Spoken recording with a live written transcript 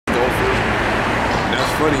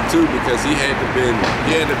funny too because he had to been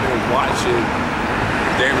watching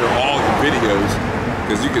damn near all the videos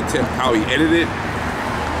because you could tell how he edited.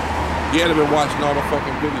 He had to been watching all the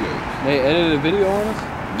fucking videos. They edited a video on us?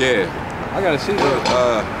 Yeah. I gotta see that.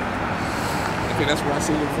 I think that's where I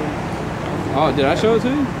seen it from. Oh, did I show it to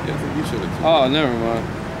you? Yeah, I think you showed it to me. Oh, never mind.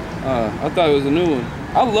 I thought it was a new one.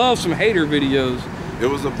 I love some hater videos. It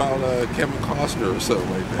was about Kevin Costner or something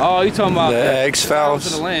like that. Oh, you talking about the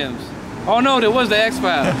X-Files? The Lambs. Oh no, there was the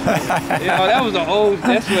X-Files. Yeah, oh, that was the old.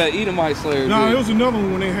 That's what Edomite Slayer. No, did. it was another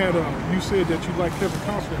one when they had. You said that you like Kevin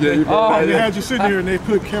Costner. Yeah, they had you sitting there and they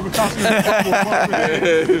put Kevin Costner in the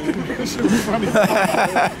That shit was funny.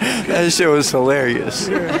 That shit was hilarious.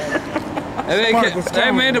 Yeah.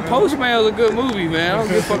 Hey man, The Postman was a good movie, man. I don't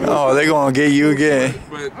give a fuck. Oh, they gonna get you again.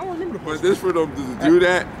 But this for them to do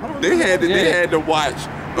that, they had to watch.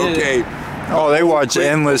 Okay. Oh, they watch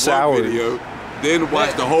endless hours. Video, then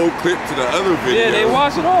watch the whole clip to the other video. Yeah, they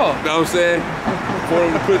watch it all. You know what I'm saying? For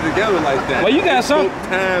them to put it together like that. Well, you got some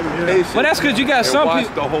time and patience. But that's because you got some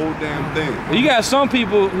people. The whole damn thing. You got some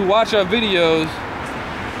people who watch our videos.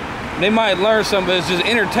 They might learn something, but it's just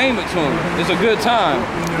entertainment to them. It's a good time.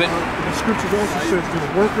 But the scriptures also says the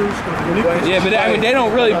workers. Yeah, but I mean, they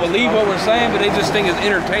don't really believe what we're saying, but they just think it's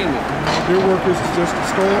entertainment. Their work is just to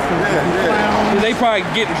stole from clowns. They probably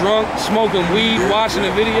get drunk, smoking weed, watching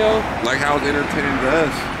a video. Like how it's entertaining to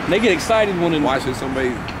us. They get excited when they're watching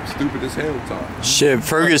somebody stupid as hell talk. Shit,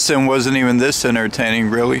 Ferguson wasn't even this entertaining,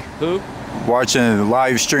 really. Who? Watching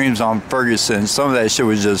live streams on Ferguson, some of that shit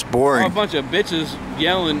was just boring. A bunch of bitches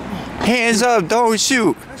yelling. Hands up, don't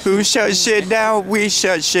shoot. Who shut shit down? We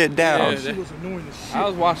shut shit down. Yeah, I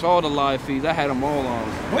was watching all the live feeds. I had them all on.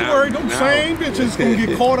 Don't worry, them same bitches gonna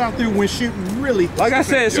get caught out there when shit really. Like I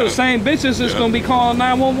said, so same bitches is gonna be calling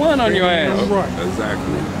 911 on your ass. Right.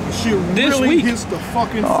 Exactly. Shit This really week. hits the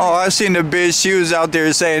fucking. Oh, I seen the bitch. She was out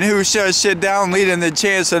there saying, "Who shut shit down?" Leading the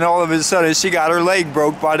chance, and all of a sudden, she got her leg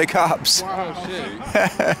broke by the cops. Wow. Oh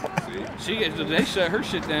shit. They shut her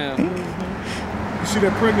shit down. You see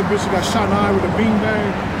that pregnant bitch that got shot in the eye with a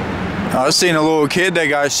beanbag? I seen a little kid that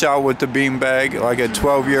got shot with the beanbag, like a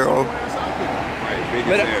 12-year-old.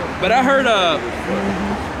 But I heard,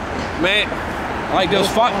 man, like those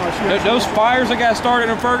fires that got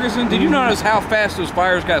started in Ferguson. Did you notice how fast those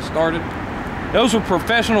fires got started? Those were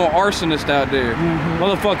professional arsonists out there.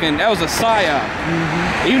 Motherfucking, that was a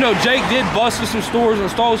Psy-Op. Even though Jake did busted some stores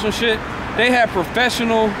and stole some shit, they had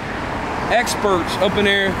professional experts up in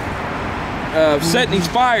there setting these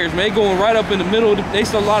fires, man. They going right up in the middle. They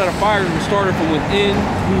said a lot of the fires were started from within.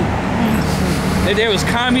 There was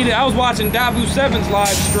communists. I was watching DAHBOO7's live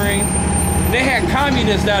stream. They had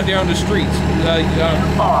communists out there on the streets.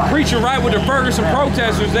 Preaching right with the Ferguson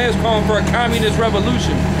protesters. They was calling for a communist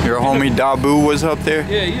revolution. Your homie DAHBOO was up there?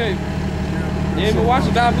 Yeah. You ain't been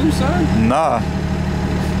watching DAHBOO, son? Nah.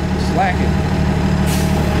 Slacking.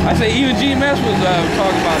 I say even GMS was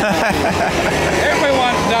talking about DAHBOO. Everybody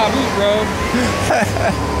watched DAHBOO, bro.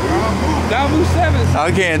 DAHBOO7.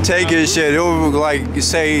 I can't take his shit. He'll like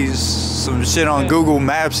say some shit on Google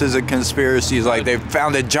Maps as a conspiracy. It's like they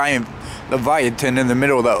found a giant Leviathan in the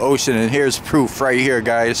middle of the ocean, and here's proof right here,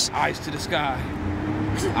 guys. Eyes to the sky.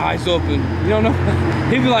 Eyes open. You don't know?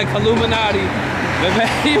 He be like Illuminati.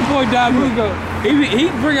 Your boy DAHBOO go. He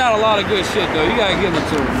bring out a lot of good shit though. You gotta give it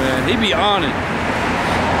to him, man. He be on it.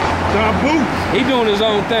 DAHBOO. He doing his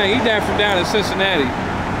own thing. He down in Cincinnati.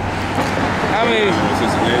 I mean,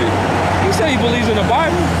 he said he believes in the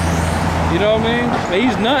Bible. You know what I mean? But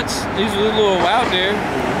he's nuts. He's a little out there.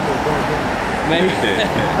 Man.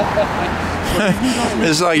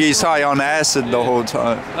 It's like he's high on acid the whole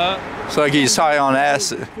time. It's like he's high on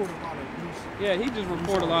acid. Yeah, he just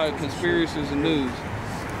report a lot of conspiracies and news.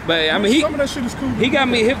 But I mean, some of that shit is cool. He got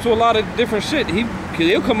me hip to a lot of different shit.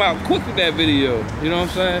 He'll come out quick with that video. You know what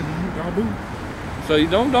I'm saying? DAHBOO. So you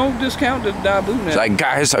don't discount the DAHBOO now. It's like,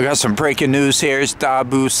 guys, I got some breaking news here. It's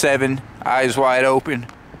DAHBOO7, eyes wide open.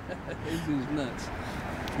 This dude's nuts.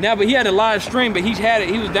 Now, but he had a live stream, but he was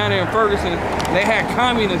down there in Ferguson. They had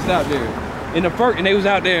communists out there and they was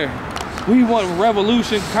out there. We want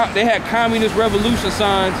revolution. They had communist revolution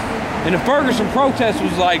signs, and the Ferguson protest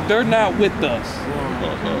was like, they're not with us.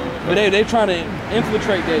 But they trying to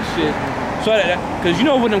infiltrate that shit. So because you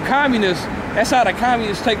know with them communists, that's how the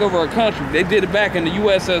communists take over a country. They did it back in the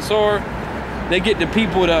USSR. They get the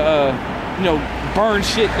people to burn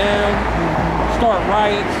shit down, start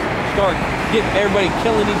riots, start getting everybody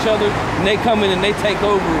killing each other, and they come in and they take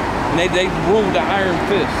over and they rule the iron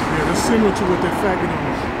fist. Yeah, that's similar to what that faggot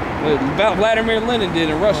is. About Vladimir Lenin did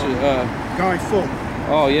in Russia. Guy Fawkes.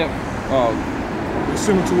 Oh, yep. Oh. It's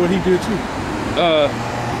similar to what he did too.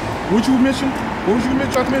 What you mentioned? What was you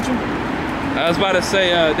mentioning? I was about to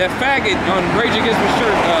say that faggot on Rage Against the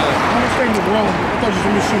shirt. I was saying it wrong. I thought you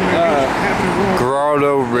were mentioning that happening wrong.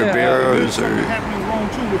 Geraldo Rivera's or happening wrong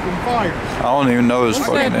too with them fires. I don't even know his What's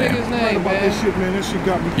fucking that name. nigga's name, About man? this shit, man. That shit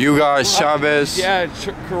got me. You guys, Chavez. Yeah,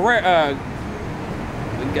 correct.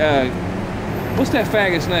 What's that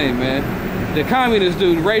faggot's name, man? The communist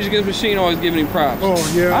dude, Rage Against the Machine, always giving him props. Oh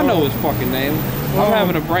yeah. I know his fucking name. I'm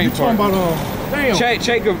having a brain fart. You talking about damn.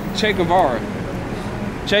 Che Guevara.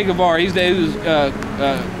 Che Guevara. He was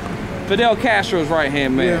Fidel Castro's right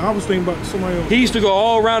hand man. Yeah, I was thinking about somebody else. He used to go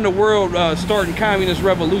all around the world starting communist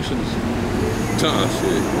revolutions. Ton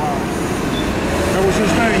shit. Wow. That was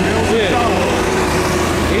his thing. That was his job.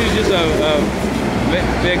 He was just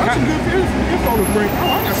That's some good info to bring.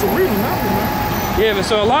 Oh, I got some reading now, man. yeah, but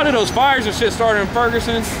so a lot of those fires and shit started in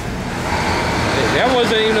Ferguson. That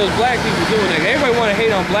wasn't even those black people doing that. Everybody want to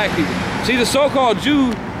hate on black people. See, the so-called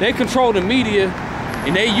Jew, they control the media,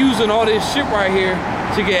 and they using all this shit right here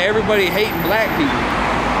to get everybody hating black people.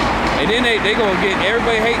 And then they gonna get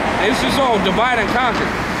everybody hating. It's just all divide and conquer.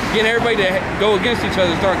 Getting everybody to go against each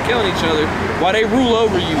other, start killing each other, while they rule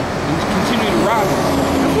over you and continue to rob you.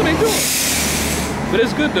 That's what they do. But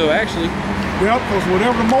it's good though, actually. Well, because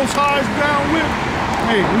whatever the Most High is down with,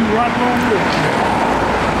 hey, we right along with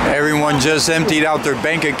it. Everyone just emptied out their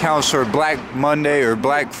bank accounts for Black Monday or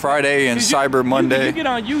Black Friday and Cyber Monday. You get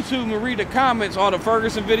on YouTube and read the comments, all the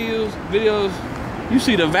Ferguson videos, you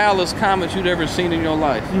see the vilest comments you've ever seen in your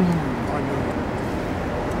life.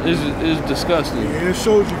 It's disgusting. Yeah, it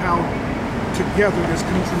shows you how together this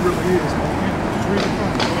country really is. Just read the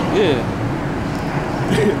comments. Yeah.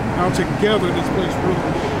 How together this place really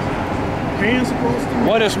is. Hands across the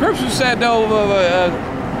Well, the scripture said though,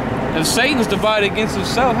 if Satan's divided against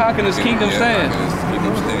himself, how can his kingdom stand?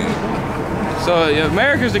 So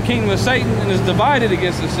America's the kingdom of Satan and is divided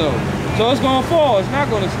against itself. So it's gonna fall. It's not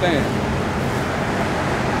gonna stand.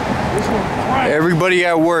 Everybody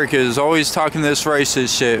at work is always talking this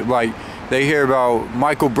racist shit. Like they hear about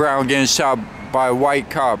Michael Brown getting shot by a white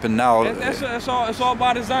cop, and now That's all. It's all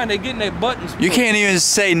by design. They getting their buttons. you can't even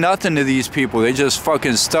say nothing to these people. They just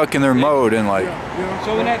fucking stuck in their mode and like.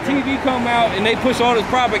 So when that TV come out and they push all this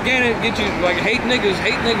propaganda, get you like hate niggas,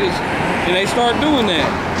 and they start doing that.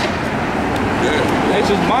 Yeah. It's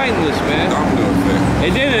just mindless, man. Domino effect.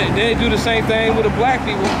 And then they do the same thing with the black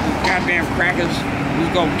people. Goddamn crackers.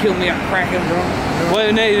 Who's gonna kill me a cracker? Well,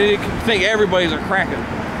 and they think everybody's a cracker.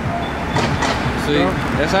 See,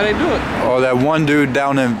 that's how they do it. Oh, that one dude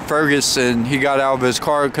down in Ferguson, he got out of his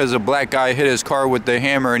car because a black guy hit his car with the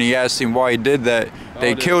hammer, and he asked him why he did that.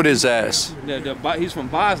 They killed his ass. He's from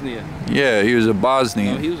Bosnia. Yeah, he was a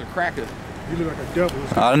Bosnian. He was a cracker. He look like a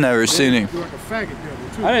devil. I've never seen him. He look like a faggot devil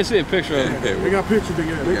too. I didn't see a picture of him. They got pictures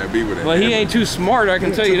together. They gotta be with that. But he ain't too smart, I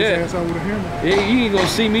can tell you that. His ass out with a hammer. Yeah, you ain't gonna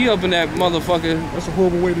see me up in that motherfucker. That's a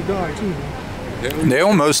horrible way to die too, man. They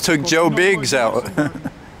almost took Joe Biggs out.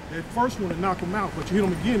 That first one to knock him out, but you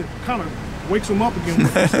hit him again, it kind of wakes him up again.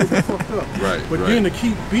 Fucked up. Right. But then to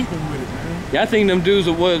keep beating him with it, man. Yeah, I think them dudes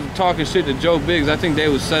that was talking shit to Joe Biggs, I think they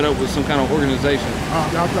was set up with some kind of organization.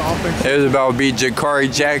 I think so. It was about to be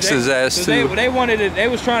Jakari Jackson's ass too. They wanted it. They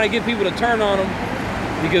was trying to get people to turn on them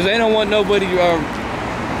because they don't want nobody.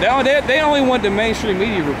 They only want the mainstream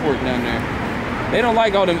media reporting down there. They don't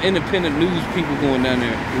like all them independent news people going down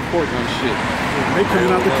there reporting on shit. They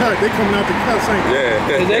coming out the cut. They coming out the cuts, ain't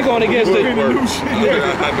they? Yeah. They going against the New shit.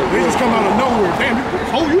 They just come out of nowhere. Damn,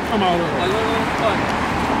 you come out of.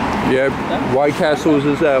 Yeah, White Castles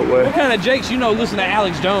is that way. What kind of jakes you know listen to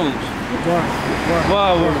Alex Jones? Right.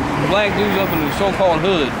 Well, black dudes up in the so-called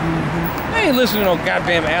hood. They ain't listening to no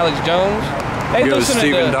goddamn Alex Jones. They Go listening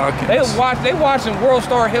Stephen to Dawkins. they watching World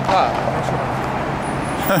Star Hip Hop.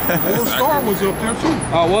 World Star was up there too.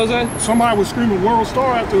 Oh, was it? Somebody was screaming World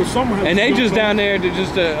Star after someone. And they just down there to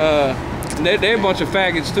just they're a bunch of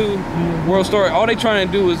faggots too. World Star. All they trying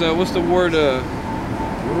to do is what's the word?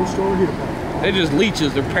 World Star Hip Hop. They're just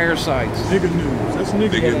leeches. They're parasites. Nigga news. That's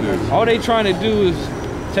nigga news. All they trying to do is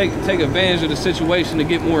take advantage of the situation to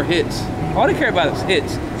get more hits. All they care about is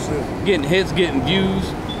hits. Getting hits, getting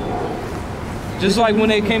views. Just like when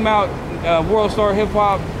they came out, World Star Hip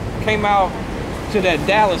Hop came out to that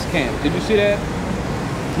Dallas camp. Did you see that?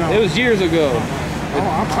 No. It was years ago.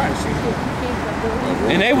 Oh, I'm trying to see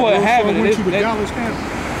that. And they wasn't having it. Went to the Dallas camp.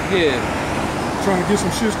 Yeah. Trying to get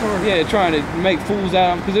some shit started. Yeah, trying to make fools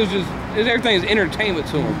out of them because it was just everything's entertainment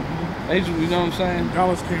to them. They just, you know what I'm saying?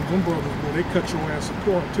 Dallas camp, them brothers, boy, they cut your ass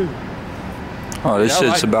apart too. Oh, this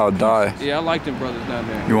shit's about to die. Yeah, I like them brothers down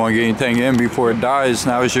there. You want to get anything in before it dies?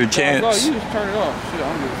 Now is your chance. No, you just turn it off. Shit,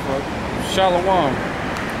 I don't give a fuck. Shalom.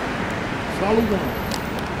 Shalom.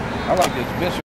 I like this bishop.